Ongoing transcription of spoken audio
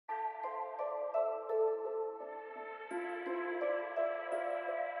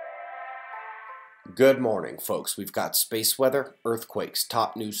Good morning, folks. We've got space weather, earthquakes,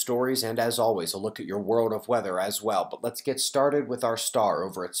 top news stories, and as always, a look at your world of weather as well. But let's get started with our star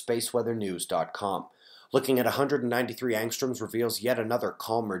over at spaceweathernews.com. Looking at 193 angstroms reveals yet another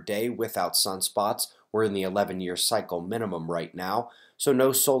calmer day without sunspots. We're in the 11-year cycle minimum right now, so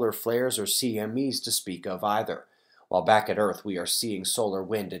no solar flares or CMEs to speak of either. While back at Earth, we are seeing solar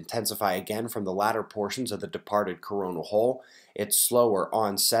wind intensify again from the latter portions of the departed coronal hole. Its slower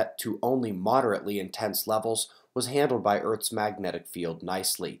onset to only moderately intense levels was handled by Earth's magnetic field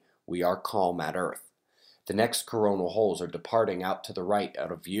nicely. We are calm at Earth. The next coronal holes are departing out to the right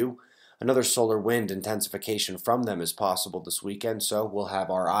out of view. Another solar wind intensification from them is possible this weekend, so we'll have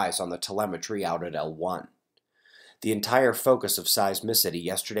our eyes on the telemetry out at L1. The entire focus of seismicity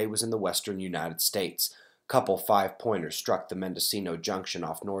yesterday was in the western United States. Couple 5-pointers struck the Mendocino Junction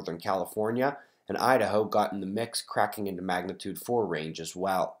off Northern California, and Idaho got in the mix, cracking into magnitude 4 range as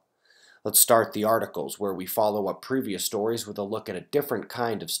well. Let's start the articles, where we follow up previous stories with a look at a different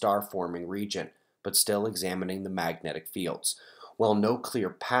kind of star-forming region, but still examining the magnetic fields. While no clear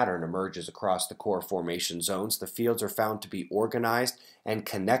pattern emerges across the core formation zones, the fields are found to be organized and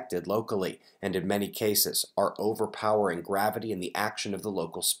connected locally, and in many cases are overpowering gravity and the action of the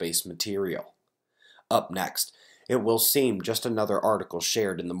local space material. Up next, it will seem just another article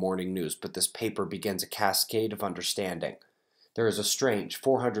shared in the morning news, but this paper begins a cascade of understanding. There is a strange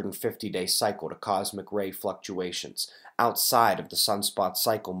 450-day cycle to cosmic ray fluctuations outside of the sunspot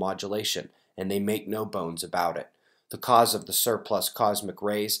cycle modulation, and they make no bones about it. The cause of the surplus cosmic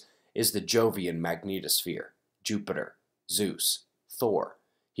rays is the Jovian magnetosphere, Jupiter, Zeus, Thor.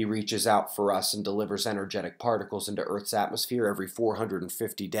 He reaches out for us and delivers energetic particles into Earth's atmosphere every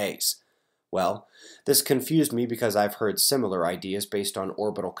 450 days. Well, this confused me because I've heard similar ideas based on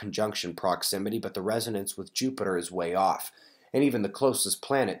orbital conjunction proximity, but the resonance with Jupiter is way off. And even the closest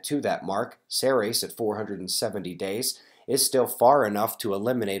planet to that mark, Ceres at 470 days, is still far enough to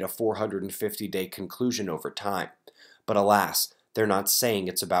eliminate a 450-day conclusion over time. But alas, they're not saying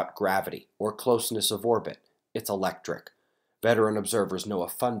it's about gravity or closeness of orbit. It's electric. Veteran observers know a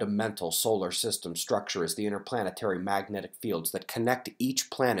fundamental solar system structure is the interplanetary magnetic fields that connect each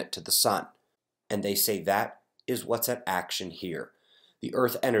planet to the Sun. And they say that is what's at action here. The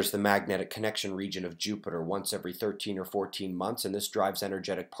Earth enters the magnetic connection region of Jupiter once every 13 or 14 months, and this drives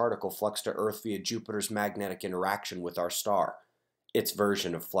energetic particle flux to Earth via Jupiter's magnetic interaction with our star. Its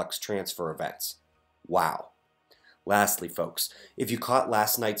version of flux transfer events. Wow. Lastly, folks, if you caught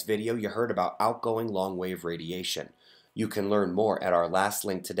last night's video, you heard about outgoing long-wave radiation. You can learn more at our last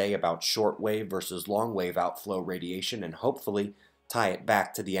link today about short-wave versus long-wave outflow radiation and hopefully tie it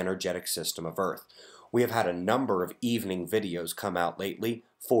back to the energetic system of Earth. We have had a number of evening videos come out lately,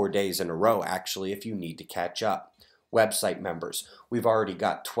 4 days in a row actually, if you need to catch up. Website members, we've already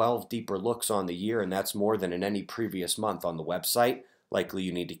got 12 deeper looks on the year, and that's more than in any previous month on the website. Likely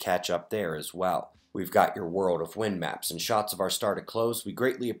you need to catch up there as well. We've got your world of wind maps and shots of our star to close. We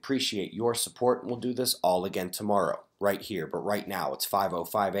greatly appreciate your support, and we'll do this all again tomorrow, right here. But right now, it's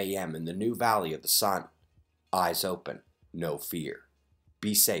 5:05 a.m. in the new Valley of the Sun. Eyes open, no fear.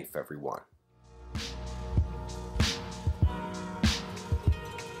 Be safe, everyone.